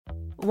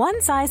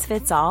One size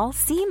fits all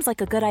seems like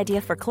a good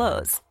idea for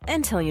clothes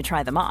until you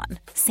try them on.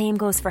 Same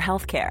goes for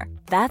healthcare.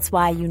 That's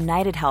why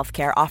United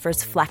Healthcare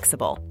offers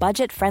flexible,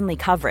 budget-friendly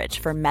coverage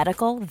for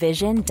medical,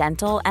 vision,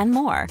 dental, and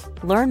more.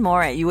 Learn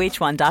more at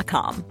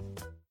uh1.com.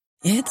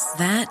 It's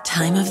that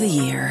time of the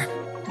year.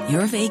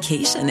 Your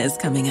vacation is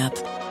coming up.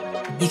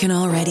 You can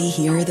already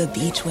hear the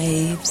beach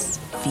waves,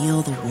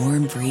 feel the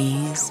warm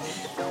breeze,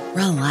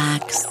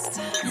 relax,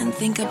 and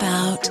think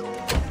about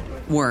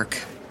work.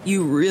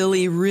 You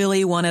really,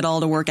 really want it all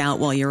to work out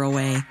while you're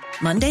away.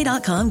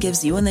 Monday.com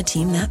gives you and the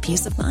team that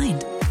peace of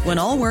mind. When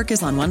all work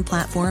is on one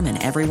platform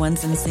and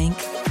everyone's in sync,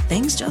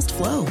 things just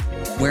flow.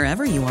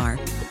 Wherever you are,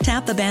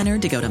 tap the banner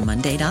to go to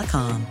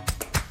Monday.com.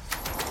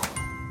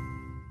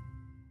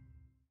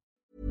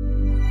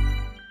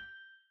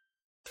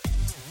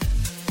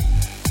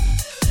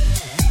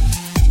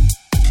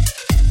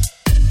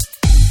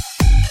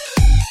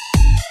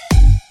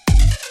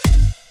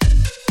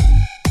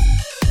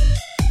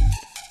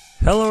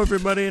 Hello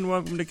everybody and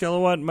welcome to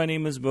Kilowatt. My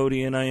name is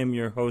Bodhi and I am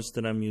your host,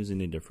 and I'm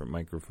using a different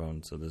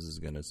microphone, so this is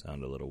going to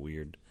sound a little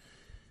weird.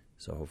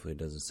 So hopefully it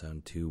doesn't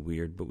sound too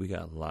weird, but we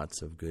got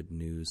lots of good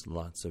news,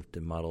 lots of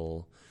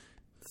Model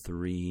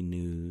 3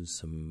 news,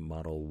 some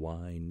Model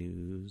Y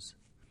news,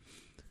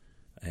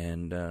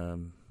 and a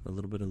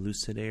little bit of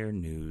Lucid Air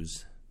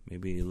news,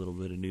 maybe a little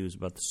bit of news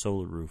about the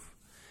solar roof.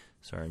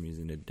 Sorry, I'm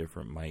using a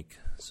different mic,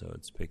 so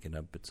it's picking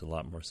up. It's a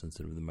lot more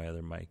sensitive than my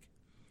other mic.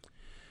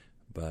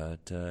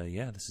 But,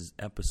 this is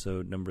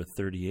episode number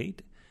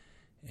 38,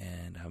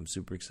 and I'm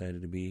super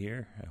excited to be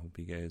here. I hope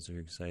you guys are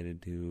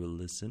excited to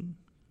listen.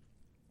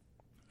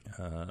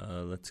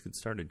 Let's get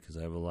started, because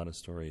I have a lot of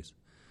stories.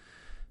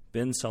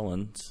 Ben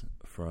Sullins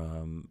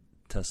from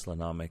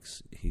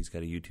Teslanomics, he's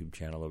got a YouTube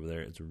channel over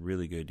there. It's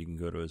really good. You can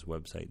go to his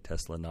website,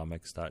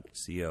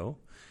 teslanomics.co.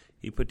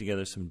 He put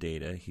together some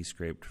data he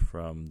scraped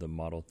from the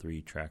Model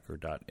 3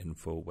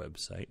 Tracker.info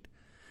website.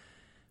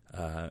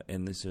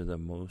 And these are the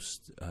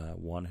most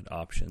wanted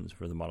options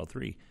for the Model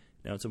 3.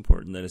 Now, it's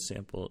important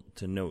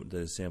to note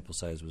that a sample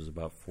size was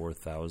about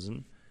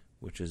 4,000,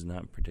 which is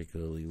not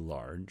particularly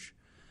large,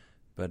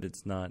 but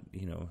it's not,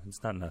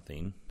 it's not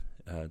nothing.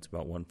 It's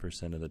about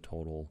 1% of the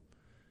total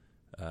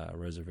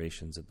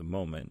reservations at the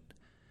moment.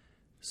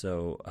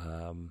 So,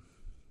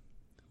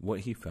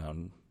 what he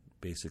found,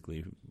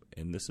 basically,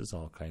 and this is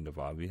all kind of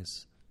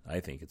obvious,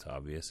 I think it's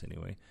obvious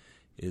anyway,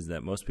 is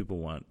that most people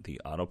want the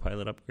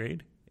autopilot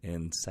upgrade,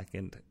 and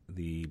second,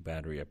 the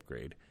battery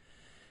upgrade.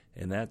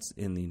 And that's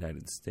in the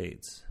United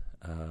States.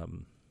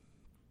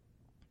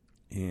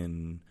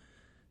 In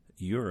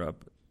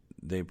Europe,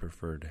 they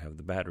prefer to have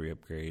the battery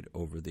upgrade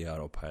over the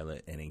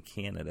autopilot. And in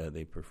Canada,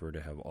 they prefer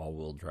to have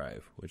all-wheel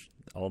drive, which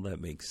all that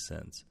makes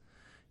sense.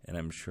 And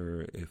I'm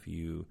sure if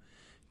you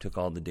took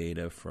all the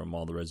data from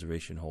all the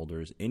reservation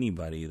holders,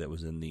 anybody that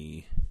was in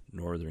the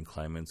northern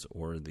climates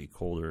or the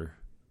colder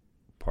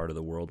part of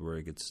the world where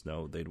it gets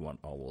snow, they'd want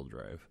all-wheel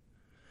drive.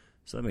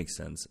 So that makes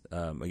sense.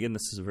 Again,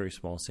 this is a very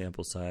small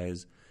sample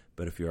size,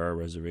 but if you are a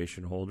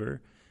reservation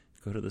holder,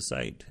 go to the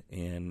site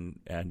and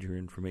add your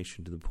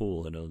information to the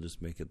pool, and it'll just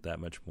make it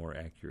that much more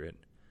accurate.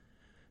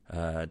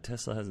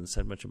 Tesla hasn't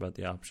said much about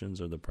the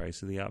options or the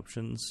price of the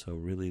options, so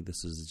really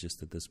this is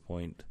just at this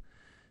point,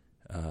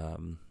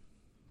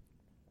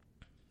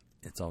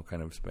 it's all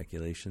kind of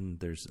speculation.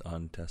 There's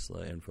on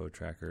Tesla Info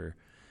Tracker,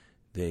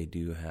 they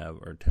do have,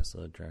 or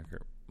Tesla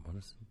Tracker, what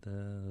is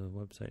the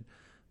website?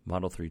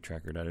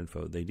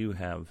 Model3Tracker.info. They do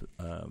have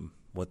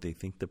what they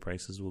think the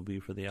prices will be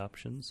for the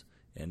options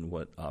and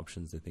what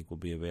options they think will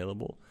be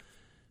available.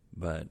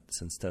 But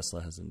since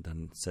Tesla hasn't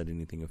said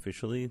anything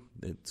officially,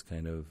 it's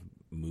kind of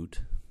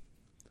moot.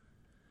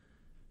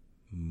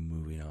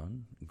 Moving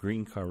on.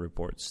 Green Car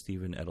Reports,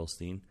 Stephen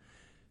Edelstein.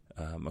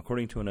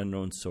 According to an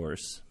unknown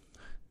source,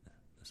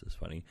 this is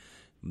funny,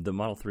 the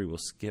Model 3 will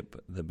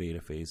skip the beta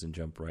phase and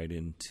jump right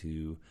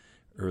into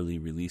early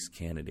release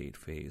candidate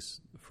phase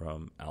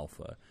from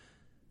alpha.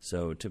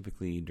 So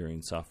typically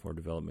during software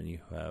development,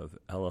 you have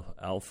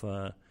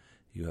alpha,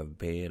 you have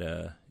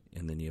beta,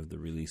 and then you have the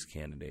release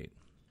candidate.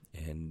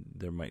 And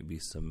there might be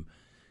some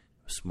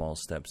small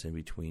steps in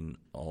between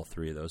all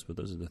three of those, but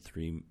those are the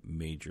three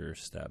major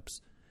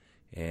steps.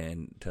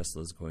 And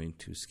Tesla is going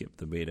to skip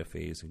the beta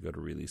phase and go to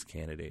release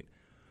candidate.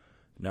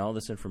 Now, all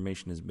this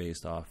information is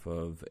based off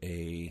of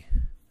a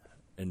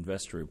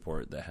investor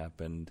report that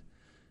happened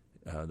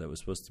that was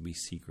supposed to be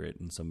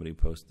secret, and somebody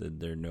posted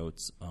their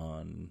notes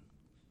on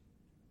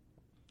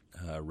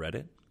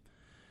Reddit,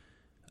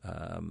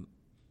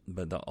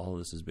 but all of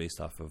this is based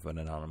off of an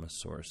anonymous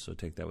source, so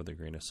take that with a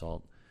grain of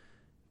salt.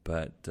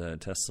 But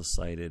Tesla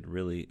cited,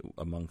 really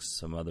amongst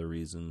some other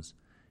reasons,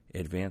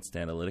 advanced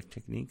analytic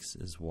techniques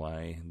is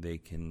why they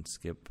can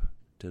skip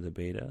the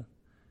beta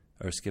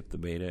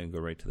and go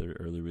right to their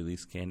early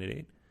release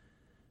candidate.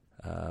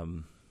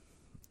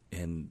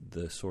 And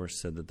the source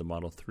said that the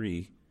Model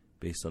 3,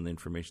 based on the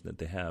information that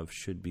they have,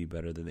 should be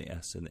better than the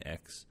S and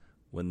X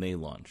when they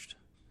launched.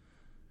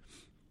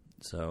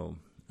 So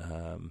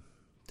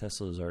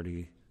Tesla has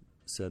already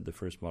said the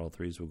first Model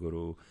 3s will go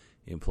to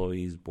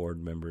employees,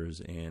 board members,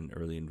 and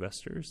early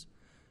investors.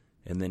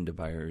 and then to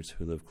buyers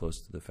who live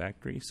close to the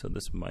factory. So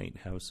this might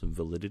have some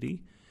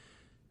validity,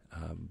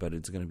 but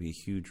it's going to be a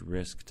huge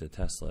risk to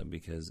Tesla,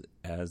 because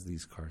as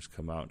these cars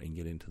come out and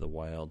get into the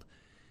wild,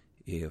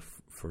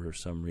 if for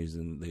some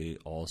reason they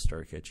all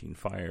start catching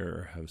fire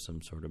or have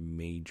some sort of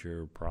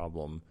major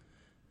problem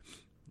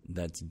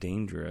that's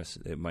dangerous,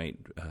 it might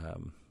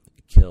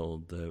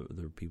kill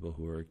the people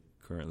who are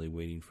currently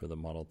waiting for the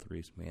Model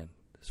 3s. Man,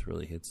 this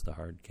really hits the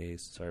hard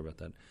case. Sorry about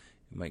that.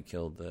 It might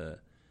kill the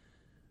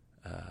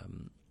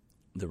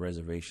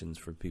reservations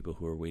for people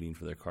who are waiting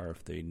for their car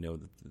if they know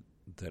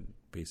that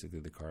basically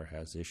the car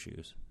has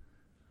issues.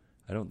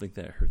 I don't think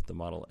that hurt the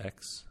Model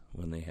X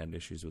when they had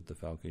issues with the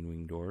Falcon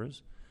Wing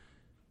doors.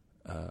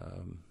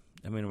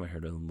 I mean, it might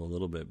hurt them a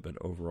little bit, but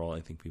overall,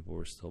 I think people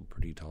were still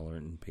pretty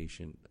tolerant and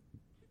patient.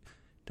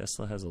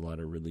 Tesla has a lot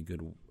of really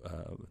good,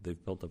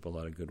 they've built up a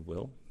lot of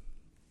goodwill.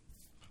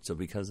 So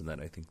because of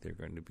that, I think they're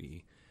going to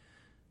be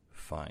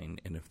fine.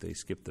 And if they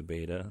skip the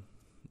beta,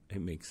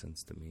 it makes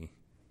sense to me.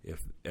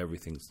 If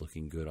everything's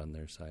looking good on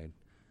their side,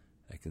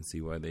 I can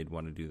see why they'd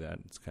want to do that.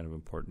 It's kind of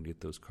important to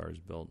get those cars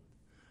built.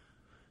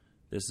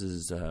 This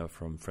is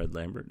from Fred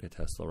Lambert at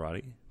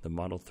Teslarati. The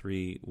Model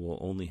 3 will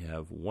only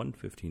have one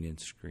 15-inch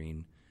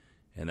screen,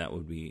 and that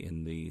would be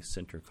in the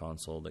center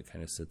console that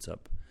kind of sits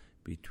up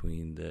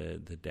between the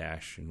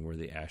dash and where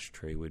the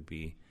ashtray would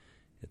be.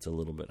 It's a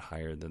little bit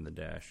higher than the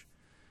dash.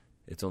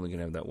 It's only going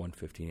to have that one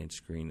 15-inch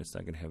screen. It's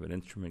not going to have an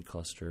instrument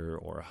cluster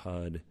or a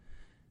HUD.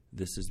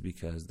 This is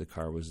because the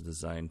car was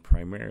designed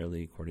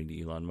primarily, according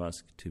to Elon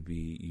Musk, to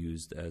be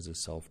used as a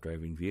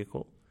self-driving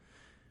vehicle.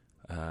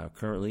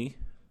 Currently,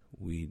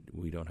 we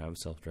don't have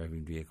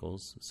self-driving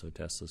vehicles, so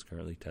Tesla's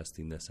currently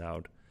testing this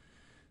out.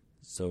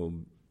 So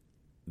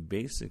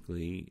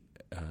basically,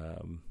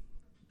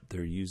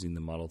 they're using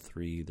the Model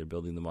 3, they're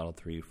building the Model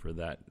 3 for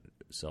that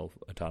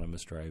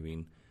self-autonomous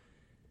driving,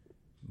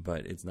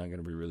 but it's not going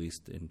to be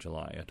released in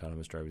July.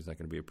 Autonomous driving is not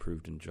going to be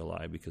approved in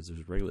July because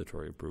there's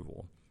regulatory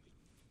approval.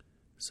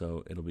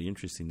 So it'll be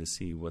interesting to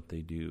see what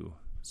they do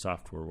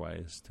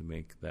software-wise to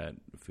make that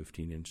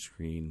 15-inch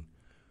screen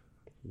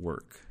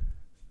work.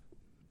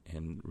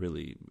 And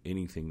really,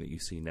 anything that you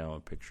see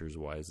now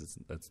pictures-wise,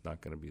 that's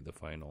not going to be the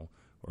final,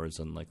 or it's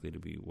unlikely to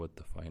be what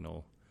the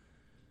final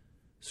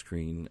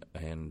screen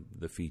and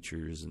the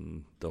features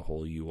and the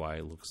whole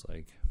UI looks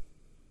like.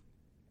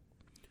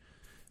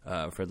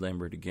 Fred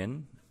Lambert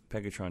again.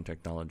 Pegatron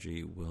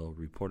Technology will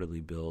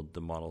reportedly build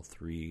the Model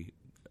 3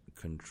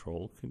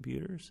 control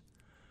computers.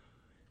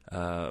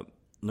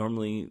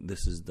 Normally,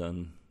 this is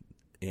done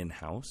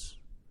in-house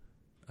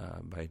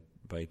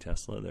by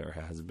Tesla. There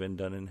has been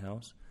done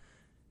in-house.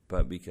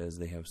 But because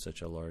they have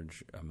such a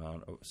large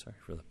amount of, sorry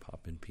for the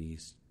pop in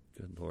piece,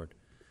 good Lord.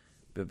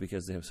 But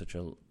because they have such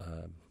a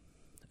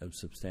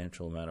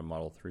substantial amount of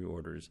Model 3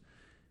 orders,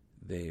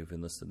 they've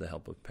enlisted the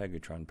help of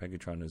Pegatron.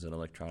 Pegatron is an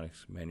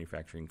electronics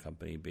manufacturing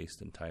company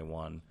based in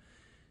Taiwan,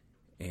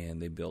 and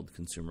they build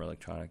consumer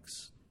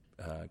electronics,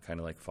 kind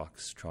of like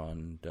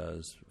Foxconn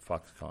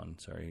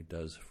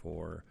does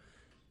for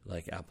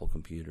like Apple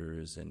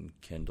computers and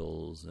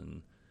Kindles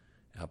and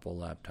Apple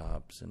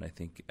laptops, and I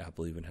think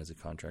Apple even has a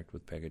contract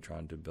with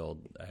Pegatron to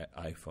build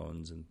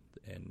iPhones,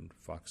 and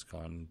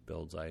Foxconn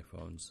builds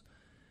iPhones.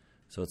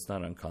 So it's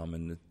not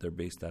uncommon. They're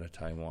based out of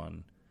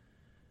Taiwan.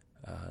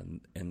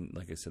 And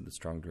like I said, the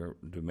strong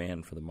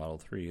demand for the Model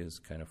 3 has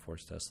kind of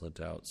forced Tesla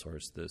to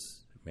outsource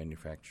this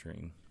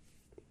manufacturing.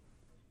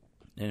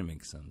 And it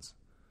makes sense.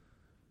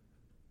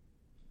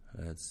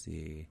 Let's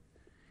see.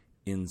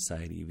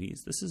 Inside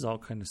EVs. This is all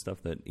kind of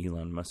stuff that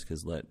Elon Musk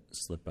has let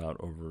slip out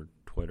over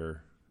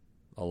Twitter.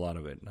 A lot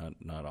of it,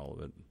 not all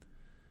of it.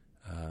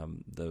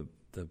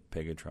 The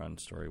Pegatron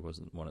story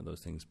wasn't one of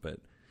those things,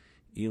 but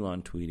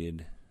Elon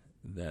tweeted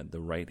that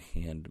the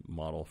right-hand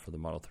model for the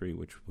Model 3,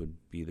 which would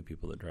be the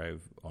people that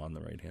drive on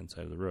the right-hand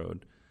side of the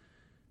road,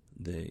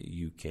 the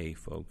UK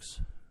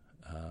folks,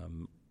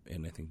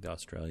 and I think the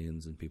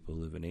Australians and people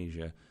who live in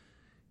Asia,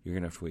 you're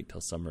going to have to wait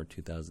till summer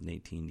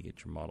 2018 to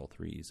get your Model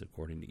 3s,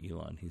 according to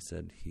Elon. He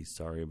said he's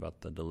sorry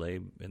about the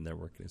delay, and they're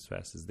working as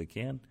fast as they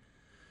can,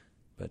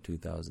 but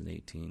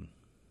 2018.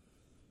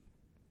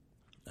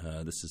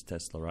 This is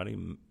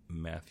Teslarati,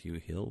 Matthew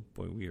Hill.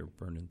 Boy, we are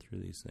burning through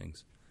these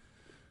things.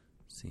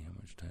 Let's see how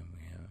much time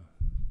we have.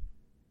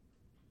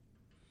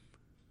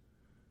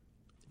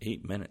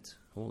 8 minutes.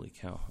 Holy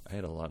cow. I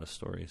had a lot of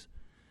stories.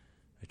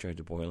 I tried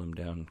to boil them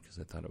down because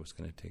I thought it was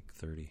going to take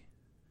 30.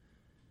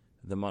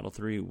 The Model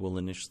 3 will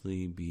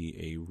initially be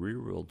a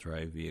rear-wheel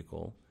drive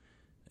vehicle,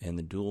 and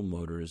the dual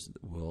motors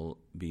will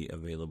be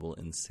available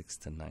in 6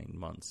 to 9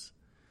 months.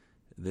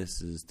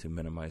 This is to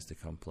minimize the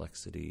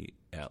complexity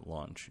at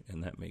launch,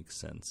 and that makes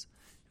sense.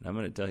 And I'm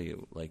going to tell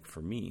you, like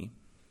for me,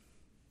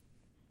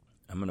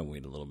 I'm going to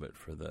wait a little bit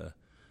for the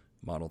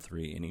Model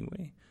 3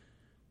 anyway,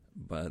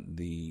 but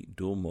the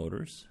dual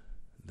motors,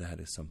 that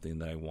is something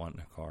that I want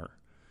in a car.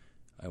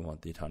 I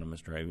want the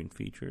autonomous driving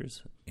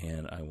features,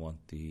 and I want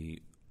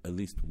at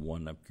least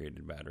one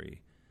upgraded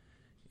battery.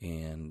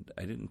 And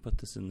I didn't put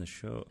this in the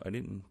show. I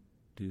didn't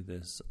do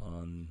this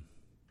on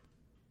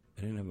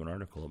I didn't have an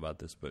article about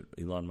this, but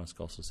Elon Musk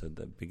also said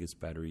the biggest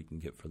battery you can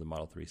get for the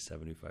Model 3 is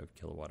 75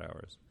 kilowatt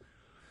hours.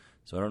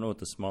 So I don't know what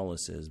the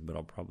smallest is, but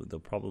there'll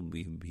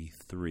probably be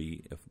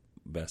 3, if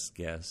best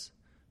guess.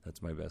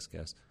 That's my best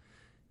guess.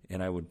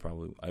 And I'd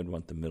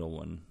want the middle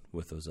one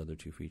with those other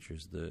 2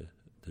 features, the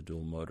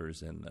dual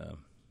motors and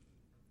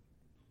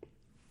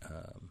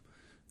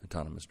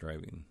autonomous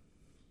driving.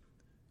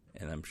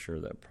 And I'm sure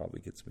that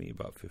probably gets me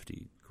about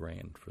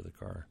 $50,000 for the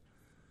car.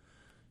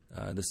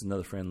 This is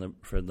another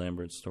Fred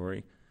Lambert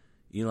story.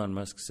 Elon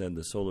Musk said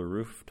the solar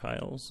roof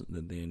tiles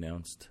that they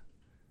announced,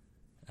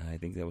 I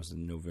think that was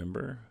in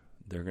November,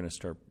 they're going to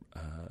start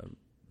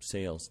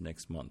sales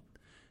next month.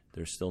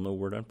 There's still no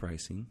word on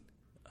pricing,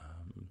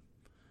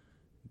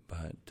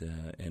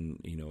 and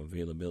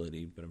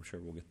availability, but I'm sure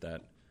we'll get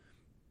that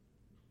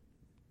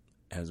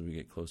as we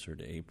get closer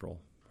to April,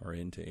 or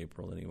into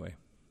April anyway.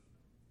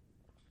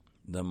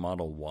 The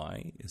Model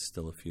Y is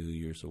still a few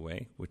years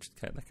away, which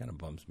that kind of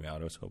bums me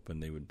out. I was hoping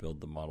they would build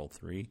the Model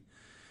 3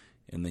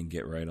 and then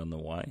get right on the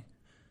Y,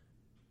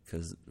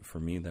 because for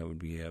me that would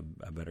be a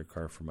better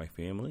car for my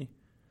family,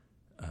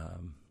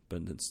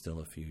 but it's still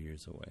a few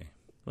years away.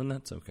 And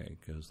that's okay,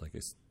 because like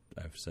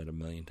I've said a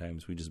million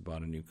times, we just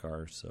bought a new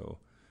car,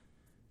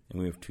 and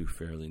we have 2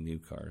 fairly new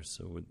cars,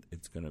 so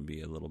it's going to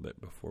be a little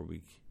bit before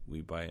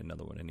we buy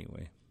another one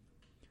anyway.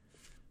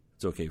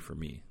 It's okay for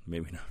me,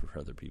 maybe not for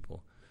other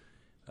people.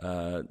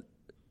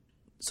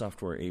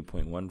 Software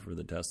 8.1 for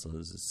the Tesla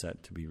is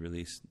set to be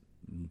released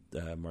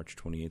March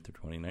 28th or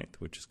 29th,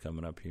 which is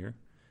coming up here.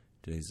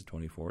 Today's the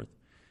 24th.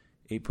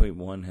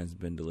 8.1 has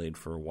been delayed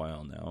for a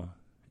while now,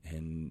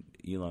 and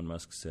Elon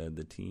Musk said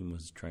the team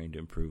was trying to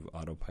improve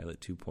Autopilot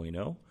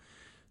 2.0.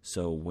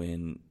 So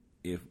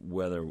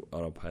whether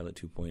Autopilot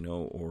 2.0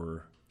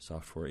 or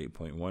Software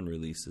 8.1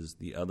 releases,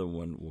 the other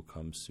one will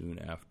come soon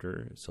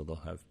after, so they'll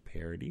have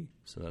parity.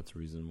 So that's the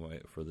reason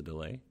why for the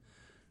delay.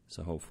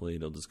 So hopefully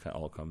it'll just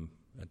all come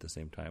at the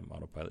same time,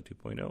 Autopilot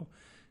 2.0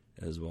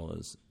 as well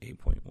as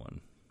 8.1.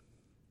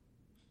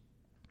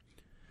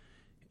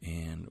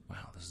 And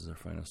wow, this is our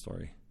final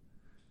story.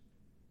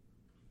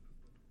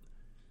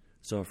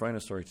 So our final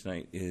story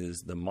tonight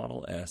is the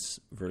Model S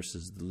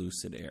versus the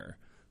Lucid Air.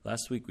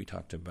 Last week we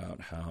talked about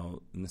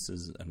how, and this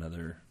is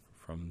another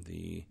from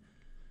the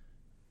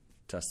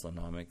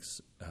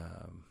Teslanomics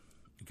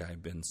guy,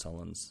 Ben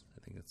Sullins,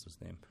 I think that's his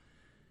name.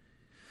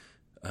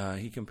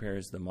 He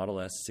compares the Model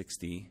S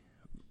 60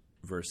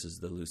 versus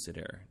the Lucid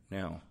Air.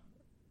 Now,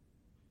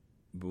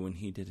 but when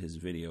he did his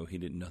video, he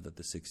didn't know that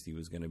the 60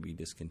 was going to be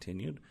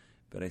discontinued,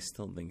 but I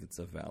still think it's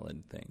a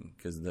valid thing,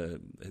 because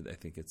I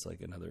think it's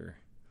like another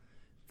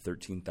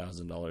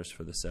 $13,000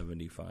 for the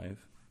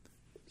 75.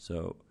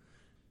 So,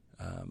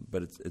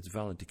 but it's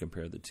valid to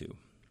compare the two.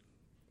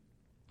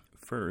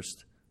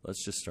 First,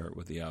 let's just start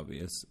with the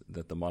obvious,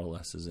 that the Model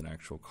S is an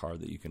actual car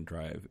that you can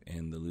drive,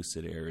 and the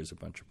Lucid Air is a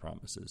bunch of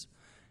promises.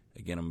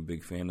 Again, I'm a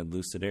big fan of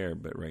Lucid Air,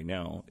 but right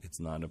now it's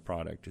not a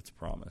product, it's a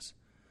promise.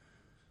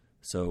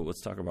 So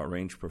let's talk about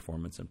range,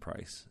 performance, and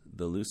price.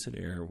 The Lucid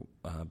Air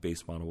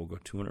base model will go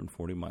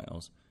 240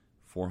 miles,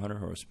 400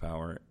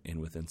 horsepower,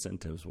 and with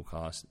incentives will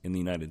cost, in the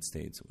United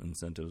States,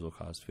 incentives will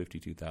cost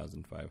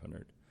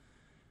 $52,500.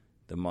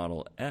 The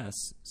Model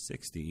S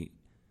 60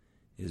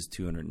 is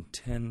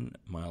 210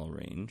 mile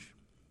range,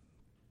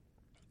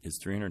 is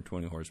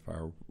 320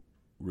 horsepower,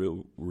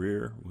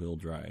 rear wheel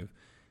drive,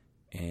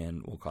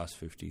 and will cost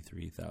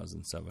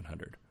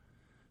 $53,700.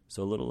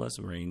 So a little less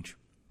range,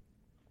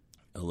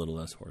 a little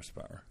less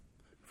horsepower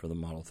for the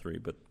Model 3,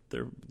 but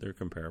they're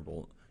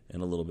comparable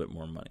and a little bit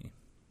more money.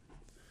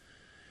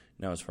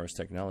 Now, as far as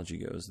technology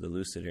goes, the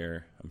Lucid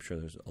Air, I'm sure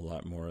there's a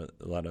lot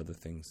of other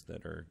things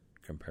that are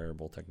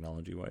comparable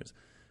technology-wise,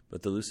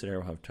 but the Lucid Air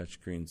will have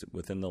touchscreens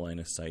within the line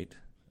of sight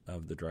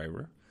of the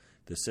driver.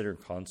 The center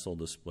console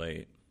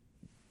display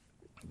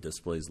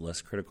displays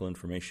less critical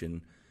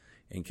information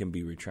and can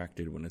be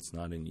retracted when it's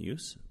not in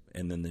use.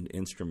 And then the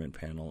instrument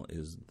panel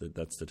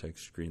that's the touch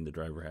screen the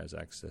driver has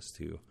access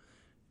to,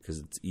 because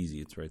it's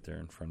easy. It's right there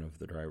in front of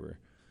the driver.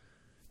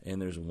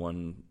 And there's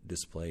one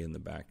display in the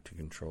back to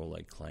control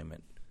like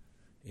climate.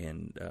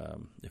 And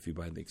if you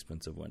buy the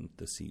expensive one,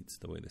 the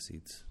way the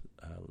seats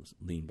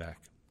lean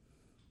back.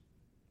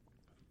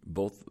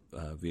 Both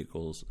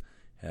vehicles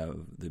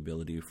have the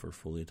ability for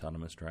fully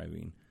autonomous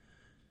driving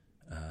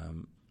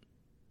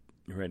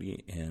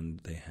ready, and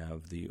they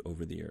have the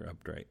over-the-air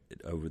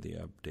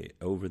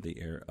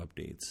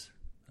updates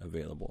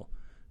available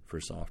for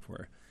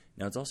software.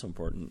 Now, it's also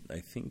important, I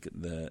think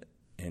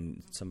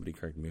and somebody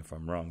correct me if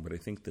I'm wrong, but I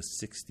think the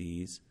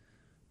 60s,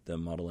 the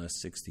Model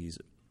S 60s,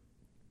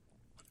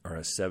 are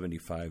a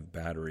 75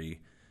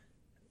 battery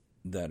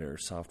that are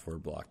software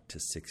blocked to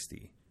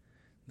 60.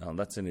 Now,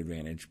 that's an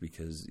advantage,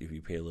 because if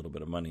you pay a little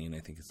bit of money, and I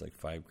think it's like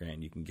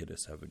 $5,000, you can get a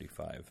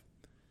 75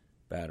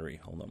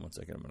 battery. Hold on one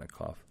second, I'm going to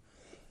cough.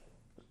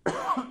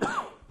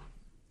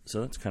 So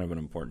that's kind of an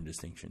important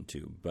distinction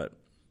too, but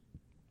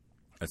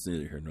that's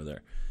neither here nor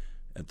there.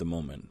 At the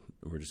moment,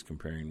 we're just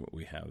comparing what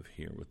we have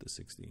here with the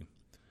 60.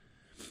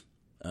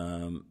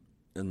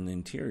 in the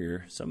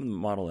interior, some of the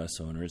Model S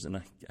owners,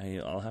 and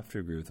I'll have to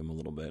agree with them a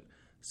little bit,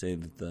 say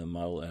that the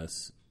Model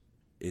S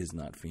is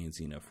not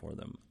fancy enough for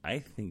them. I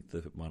think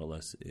the Model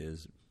S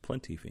is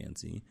plenty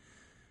fancy,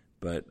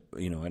 but,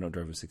 I don't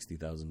drive a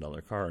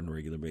 $60,000 car on a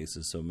regular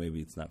basis, so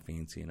maybe it's not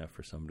fancy enough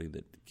for somebody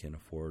that can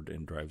afford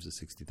and drives a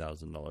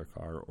 $60,000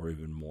 car, or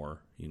even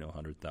more,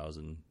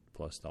 $100,000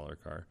 plus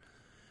car.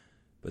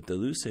 But the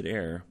Lucid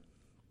Air,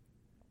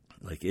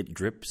 like, it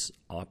drips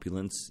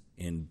opulence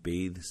and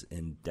bathes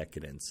in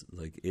decadence.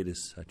 Like, it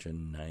is such a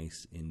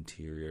nice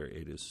interior.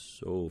 It is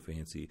so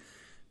fancy.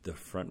 The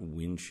front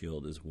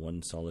windshield is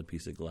one solid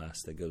piece of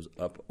glass that goes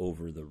up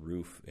over the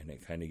roof, and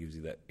it kind of gives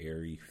you that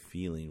airy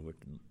feeling, which,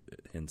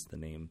 hence the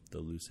name, the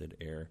Lucid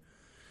Air.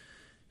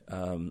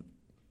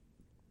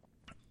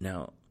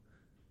 Now,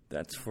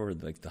 that's for,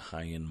 like, the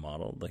high-end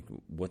model. Like,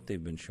 what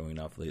they've been showing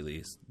off lately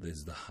is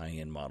the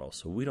high-end model.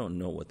 So we don't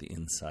know what the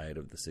inside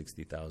of the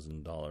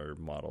 $60,000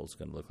 model is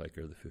going to look like,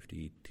 or the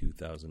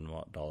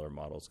 $52,000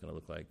 model is going to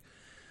look like.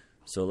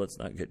 So let's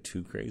not get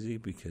too crazy,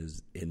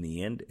 because in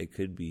the end, it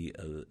could be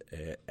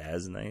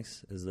as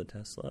nice as the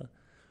Tesla,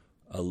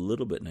 a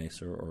little bit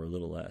nicer or a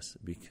little less,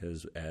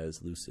 because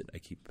as Lucid, I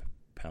keep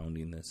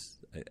pounding this,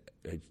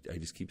 I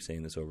just keep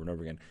saying this over and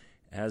over again,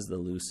 as the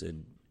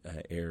Lucid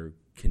Air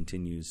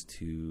continues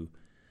to,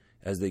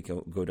 as they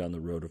go down the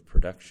road of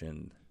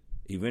production,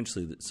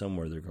 eventually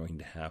somewhere they're going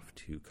to have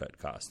to cut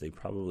costs. They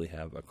probably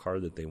have a car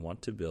that they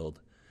want to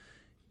build,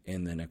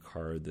 and then a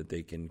car that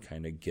they can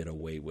kind of get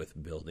away with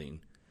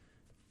building,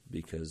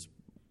 because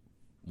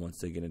once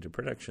they get into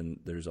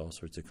production, there's all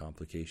sorts of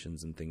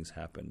complications and things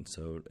happen.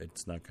 So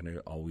it's not going to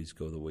always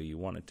go the way you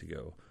want it to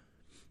go.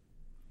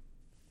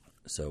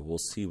 So we'll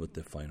see what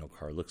the final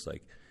car looks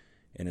like.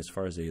 And as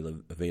far as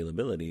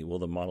availability, well,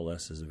 the Model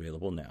S is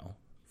available now.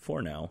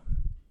 For now,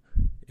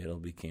 it'll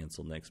be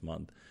canceled next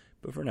month.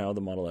 But for now,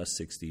 the Model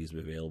S60 is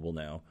available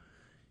now.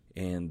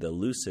 And the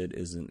Lucid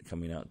isn't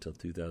coming out until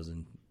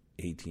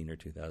 2018 or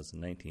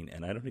 2019.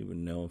 And I don't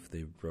even know if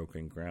they've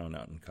broken ground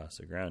out in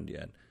Casa Grande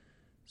yet.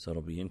 So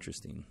it'll be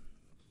interesting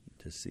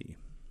to see.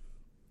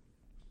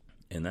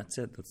 And that's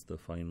it. That's the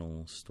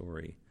final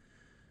story.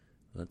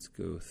 Let's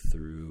go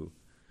through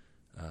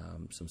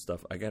some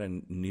stuff. I got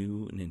a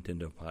new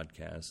Nintendo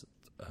podcast.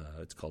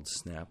 It's called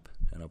Snap,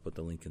 and I'll put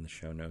the link in the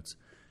show notes.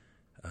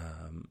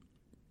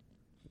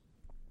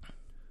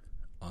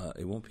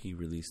 It won't be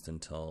released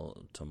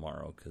until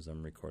tomorrow, because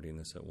I'm recording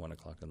this at 1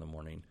 o'clock in the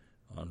morning,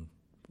 on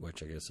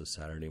which I guess is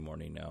Saturday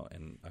morning now,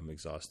 and I'm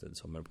exhausted.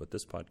 So I'm going to put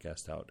this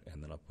podcast out,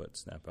 and then I'll put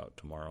Snap out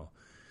tomorrow.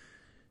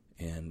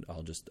 And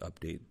I'll just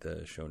update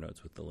the show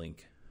notes with the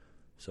link.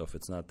 So if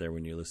it's not there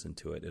when you listen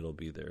to it, it'll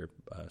be there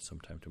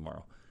sometime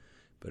tomorrow.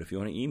 But if you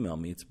want to email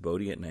me, it's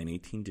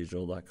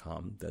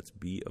bodie@918digital.com. That's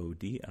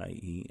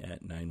BODIE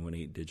at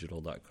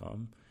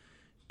 918digital.com.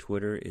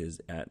 Twitter is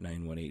at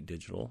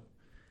 918digital.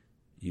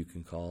 You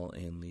can call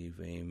and leave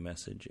a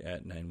message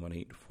at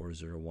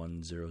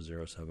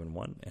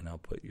 918-401-0071, and I'll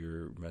put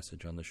your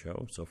message on the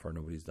show. So far,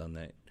 nobody's done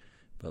that.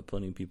 But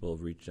plenty of people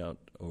have reached out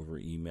over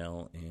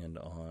email and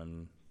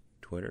on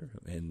Twitter,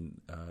 and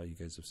you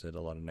guys have said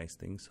a lot of nice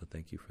things, so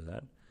thank you for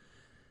that.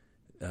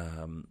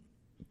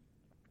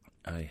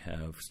 I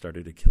have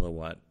started a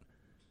Kilowatt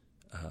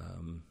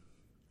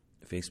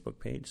Facebook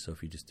page, so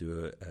if you just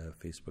do a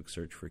Facebook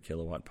search for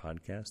Kilowatt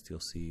Podcast, you'll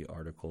see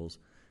articles.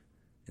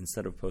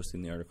 Instead of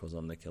posting the articles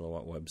on the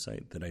Kilowatt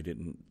website that I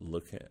didn't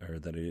look at, or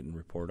that I didn't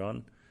report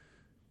on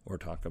or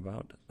talk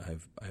about,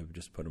 I've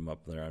just put them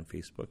up there on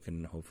Facebook,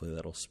 and hopefully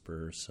that'll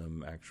spur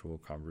some actual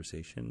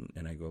conversation.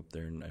 And I go up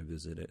there and I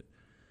visit it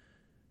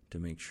to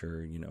make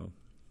sure,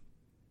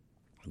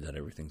 that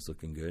everything's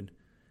looking good.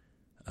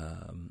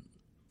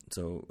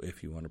 So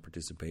if you want to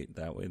participate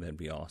that way, that'd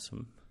be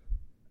awesome.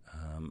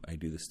 I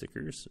do the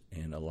stickers,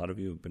 and a lot of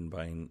you have been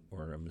buying,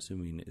 or I'm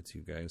assuming it's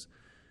you guys.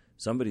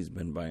 Somebody's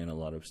been buying a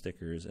lot of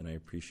stickers, and I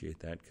appreciate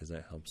that, because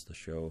that helps the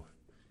show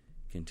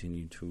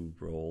continue to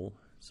roll,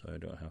 so I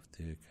don't have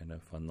to kind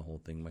of fund the whole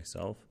thing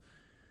myself.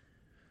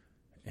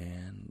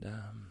 And,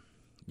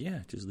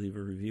 just leave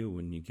a review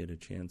when you get a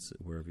chance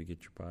wherever you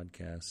get your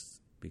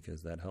podcasts,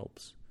 because that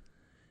helps.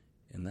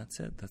 And that's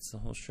it. That's the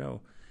whole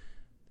show.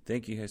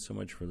 Thank you guys so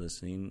much for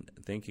listening.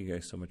 Thank you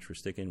guys so much for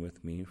sticking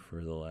with me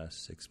for the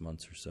last 6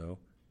 months or so.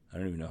 I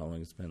don't even know how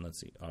long it's been. Let's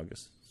see.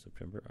 August,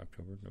 September,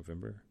 October,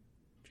 November,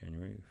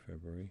 January,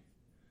 February,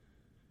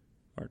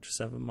 March.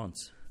 7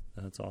 months.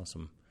 That's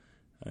awesome.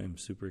 I'm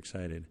super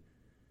excited.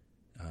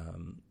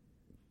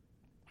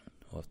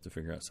 We'll have to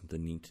figure out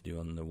something neat to do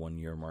on the 1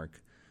 year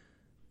mark.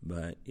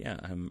 But yeah,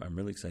 I'm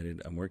really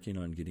excited. I'm working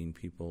on getting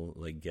people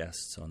like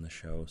guests on the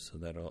show, so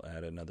that'll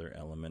add another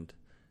element.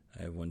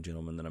 I have one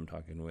gentleman that I'm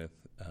talking with,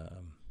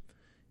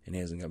 and he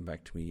hasn't gotten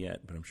back to me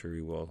yet, but I'm sure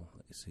he will.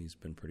 He's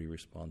been pretty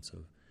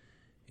responsive.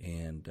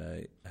 And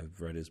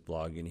I've read his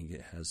blog, and he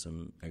has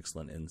some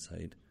excellent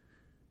insight.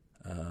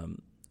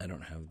 I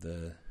don't have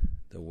the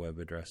web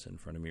address in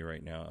front of me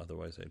right now,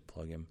 otherwise I'd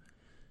plug him.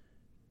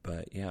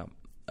 But yeah,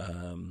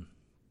 I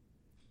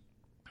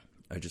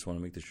just want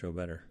to make the show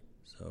better.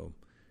 So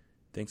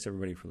thanks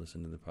everybody for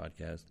listening to the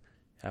podcast.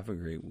 Have a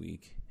great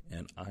week,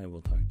 and I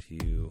will talk to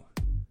you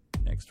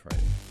next Friday.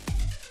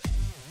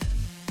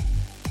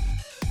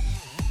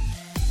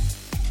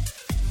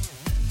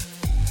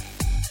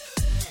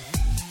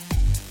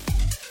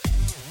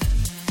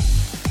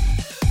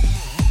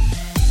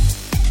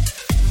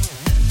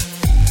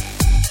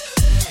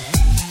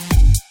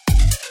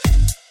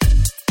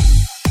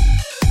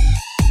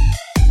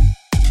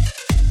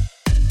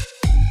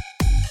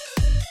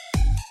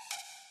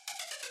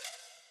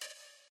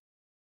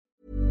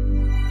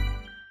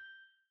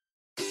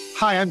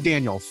 Hi, I'm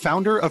Daniel,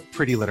 founder of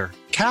Pretty Litter.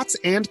 Cats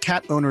and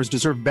cat owners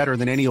deserve better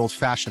than any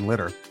old-fashioned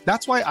litter.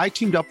 That's why I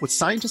teamed up with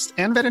scientists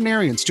and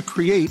veterinarians to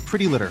create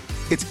Pretty Litter.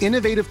 Its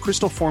innovative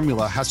crystal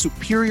formula has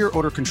superior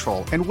odor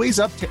control and weighs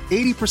up to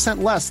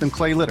 80% less than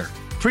clay litter.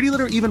 Pretty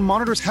Litter even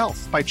monitors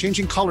health by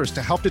changing colors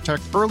to help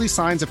detect early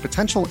signs of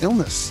potential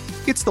illness.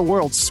 It's the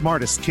world's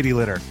smartest kitty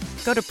litter.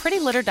 Go to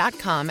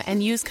prettylitter.com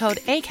and use code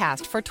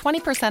ACAST for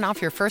 20% off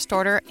your first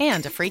order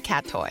and a free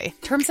cat toy.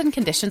 Terms and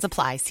conditions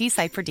apply. See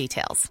site for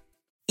details.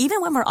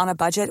 Even when we're on a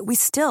budget, we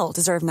still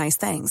deserve nice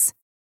things.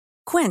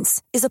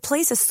 Quince is a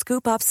place to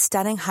scoop up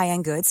stunning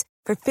high-end goods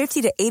for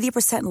 50 to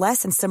 80%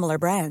 less than similar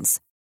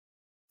brands.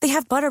 They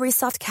have buttery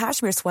soft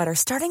cashmere sweaters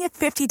starting at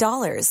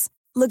 $50,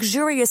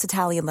 luxurious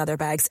Italian leather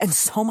bags, and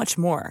so much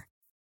more.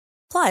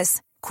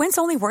 Plus, Quince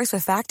only works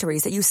with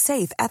factories that use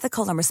safe,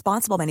 ethical, and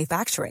responsible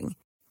manufacturing.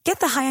 Get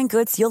the high-end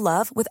goods you'll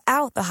love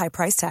without the high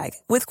price tag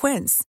with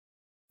Quince.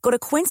 Go to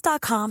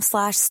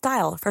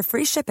quince.com/style for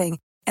free shipping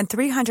and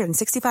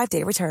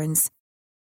 365-day returns.